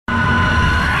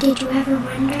Did you ever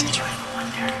wonder?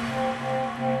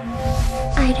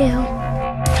 I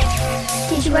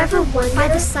do. Did you ever wonder why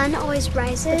the sun always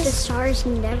rises, but the stars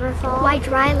never fall? Why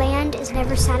dry land is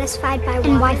never satisfied by water?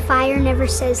 And why fire never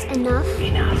says enough?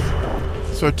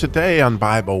 So today on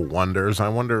Bible Wonders, I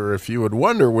wonder if you would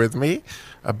wonder with me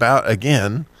about,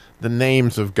 again, the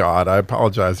names of God. I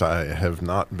apologize, I have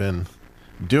not been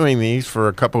doing these for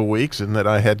a couple of weeks, and that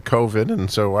I had COVID,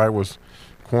 and so I was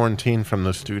quarantined from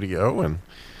the studio, and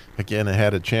again, I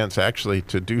had a chance actually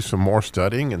to do some more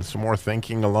studying and some more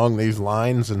thinking along these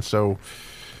lines, and so,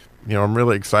 I'm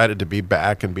really excited to be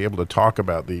back and be able to talk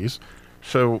about these.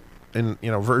 So in,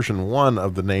 version 1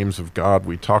 of the names of God,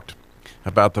 we talked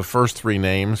about the first 3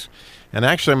 names, and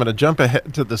actually I'm going to jump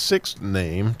ahead to the 6th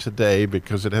name today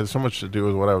because it has so much to do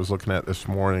with what I was looking at this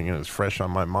morning, and it's fresh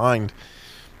on my mind,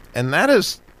 and that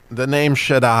is the name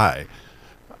Shaddai,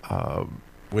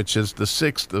 which is the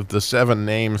 6th of the 7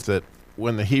 names that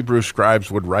when the Hebrew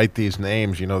scribes would write these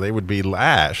names, they would be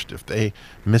lashed if they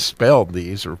misspelled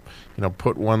these or,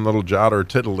 put one little jot or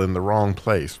tittle in the wrong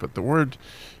place. But the word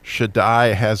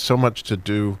Shaddai has so much to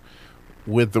do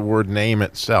with the word name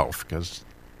itself because,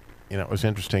 it was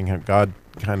interesting how God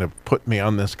kind of put me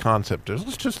on this concept.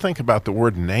 Let's just think about the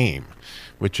word name,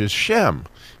 which is Shem.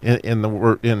 In the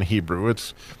word in Hebrew,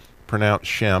 it's pronounced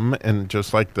Shem, and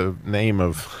just like the name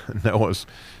of Noah's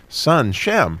son,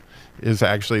 Shem, is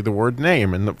actually the word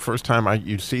name. And the first time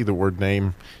you see the word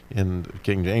name in the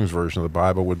King James Version of the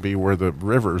Bible would be where the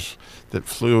rivers that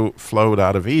flowed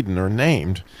out of Eden are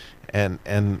named.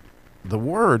 And the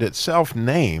word itself,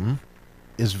 name,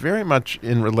 is very much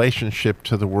in relationship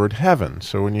to the word heaven.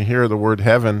 So when you hear the word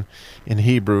heaven in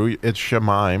Hebrew, it's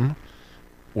Shemaim,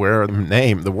 where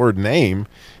the word name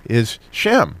is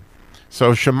Shem.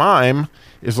 So Shemaim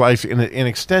is like an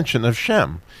extension of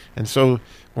Shem. And so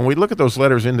when we look at those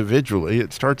letters individually,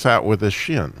 it starts out with a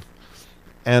shin.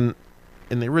 And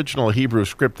in the original Hebrew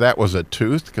script, that was a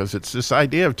tooth, because it's this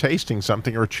idea of tasting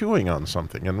something or chewing on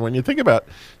something. And when you think about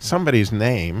somebody's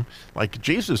name, like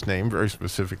Jesus' name very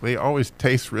specifically, always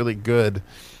tastes really good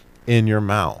in your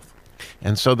mouth.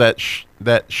 And so that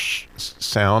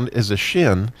sound is a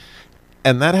shin,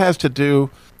 and that has to do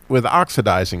with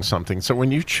oxidizing something. So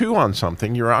when you chew on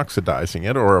something, you're oxidizing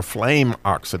it, or a flame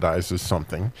oxidizes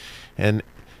something. And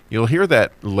you'll hear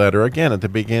that letter again at the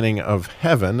beginning of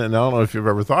heaven. And I don't know if you've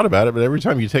ever thought about it, but every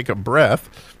time you take a breath,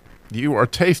 you are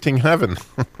tasting heaven.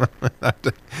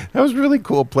 That was a really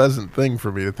cool, pleasant thing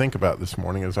for me to think about this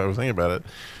morning as I was thinking about it.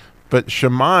 But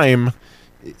Shemaim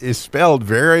is spelled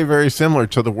very, very similar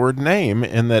to the word name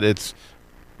in that it's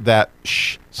that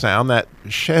sh sound, that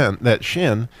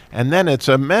shin, and then it's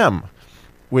a mem,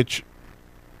 which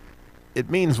it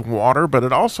means water, but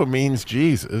it also means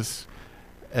Jesus.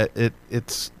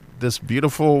 It's this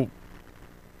beautiful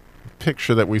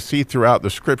picture that we see throughout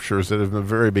the scriptures that in the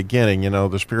very beginning,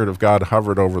 the Spirit of God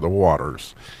hovered over the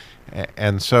waters.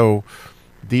 And so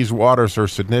these waters are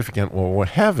significant. Well,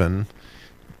 heaven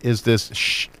is this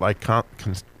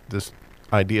this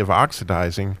idea of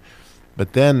oxidizing,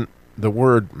 but then the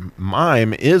word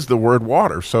mime is the word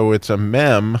water. So it's a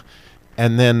mem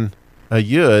and then a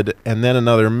yud and then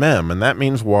another mem, and that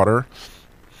means water.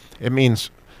 It means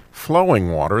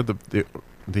flowing water.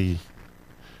 The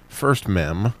first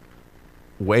mem,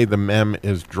 way the mem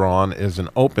is drawn, is an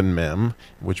open mem,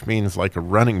 which means like a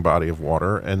running body of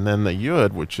water, and then the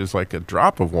yud, which is like a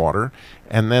drop of water,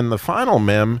 and then the final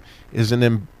mem is an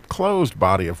enclosed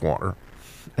body of water.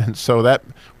 And so that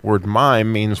word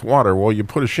mime means water. Well, you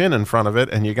put a shin in front of it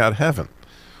and you got heaven.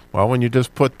 Well, when you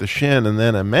just put the shin and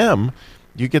then a mem,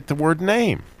 you get the word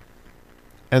name.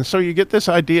 And so you get this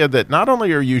idea that not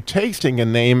only are you tasting a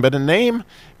name, but a name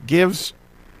gives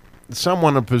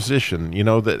someone a position,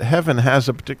 that heaven has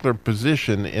a particular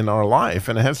position in our life,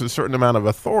 and it has a certain amount of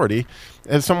authority,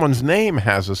 and someone's name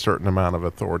has a certain amount of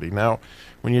authority. Now,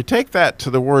 when you take that to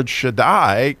the word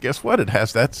Shaddai, guess what? It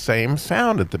has that same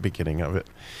sound at the beginning of it.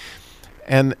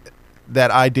 And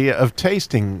that idea of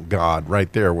tasting God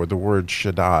right there with the word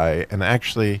Shaddai, and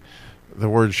actually the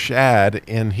word shad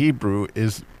in Hebrew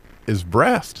is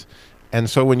breast. And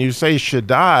so when you say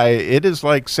Shaddai, it is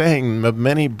like saying the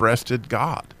many-breasted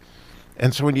God.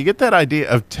 And so when you get that idea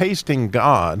of tasting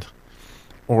God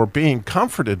or being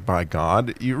comforted by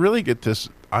God, you really get this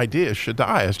idea.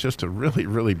 Shaddai is just a really,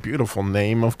 really beautiful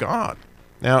name of God.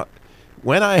 Now,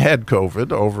 when I had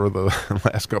COVID over the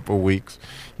last couple of weeks,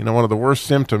 one of the worst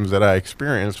symptoms that I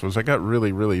experienced was I got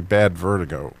really, really bad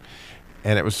vertigo.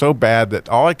 And it was so bad that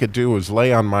all I could do was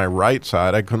lay on my right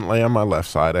side. I couldn't lay on my left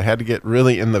side. I had to get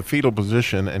really in the fetal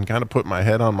position and kind of put my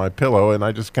head on my pillow, and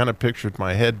I just kind of pictured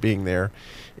my head being there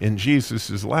in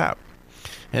Jesus's lap.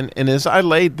 And as I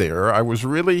laid there, I was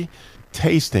really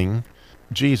tasting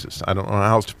Jesus. I don't know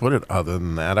how else to put it other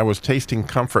than that. I was tasting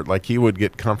comfort like you would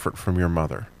get comfort from your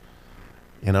mother.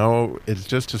 You know, it's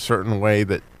just a certain way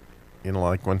that, you know,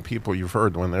 like when people, you've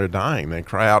heard when they're dying, they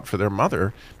cry out for their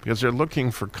mother because they're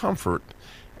looking for comfort.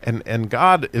 And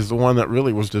God is the one that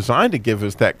really was designed to give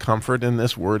us that comfort in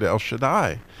this word El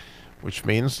Shaddai, which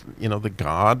means, you know, the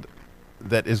God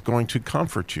that is going to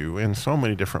comfort you in so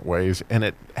many different ways. And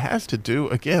it has to do,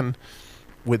 again,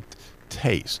 with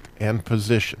taste and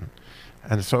position.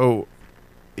 And so,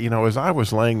 you know, as I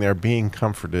was laying there being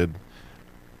comforted,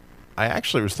 I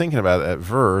actually was thinking about that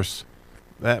verse,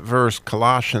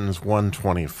 Colossians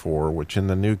 1:24, which in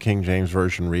the New King James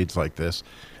Version reads like this: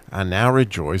 I now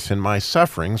rejoice in my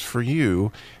sufferings for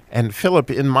you, and fill up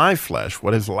in my flesh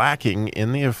what is lacking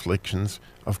in the afflictions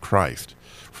of Christ,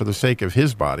 for the sake of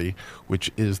his body, which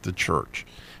is the church.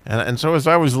 And so as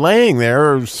I was laying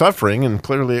there suffering, and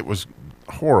clearly it was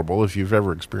horrible if you've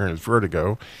ever experienced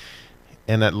vertigo,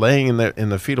 and that laying in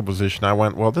the fetal position, I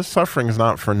went, well, this suffering is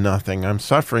not for nothing. I'm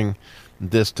suffering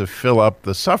this to fill up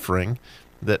the suffering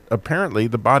that apparently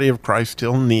the body of Christ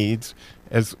still needs,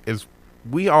 as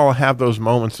we all have those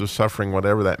moments of suffering,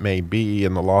 whatever that may be,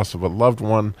 in the loss of a loved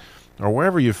one, or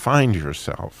wherever you find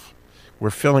yourself. We're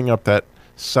filling up that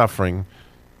suffering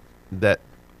that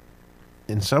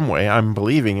in some way I'm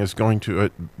believing is going to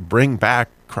bring back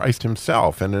Christ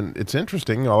himself. And it's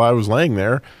interesting, while I was laying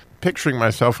there, picturing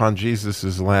myself on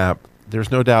Jesus's lap, there's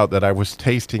no doubt that I was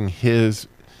tasting his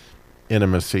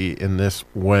intimacy in this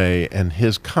way and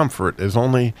his comfort as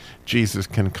only Jesus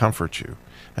can comfort you.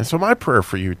 And so my prayer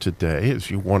for you today, as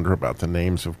you wonder about the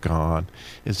names of God,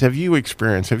 is have you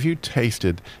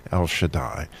tasted El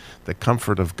Shaddai, the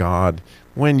comfort of God,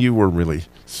 when you were really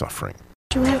suffering?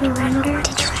 Did you ever wonder?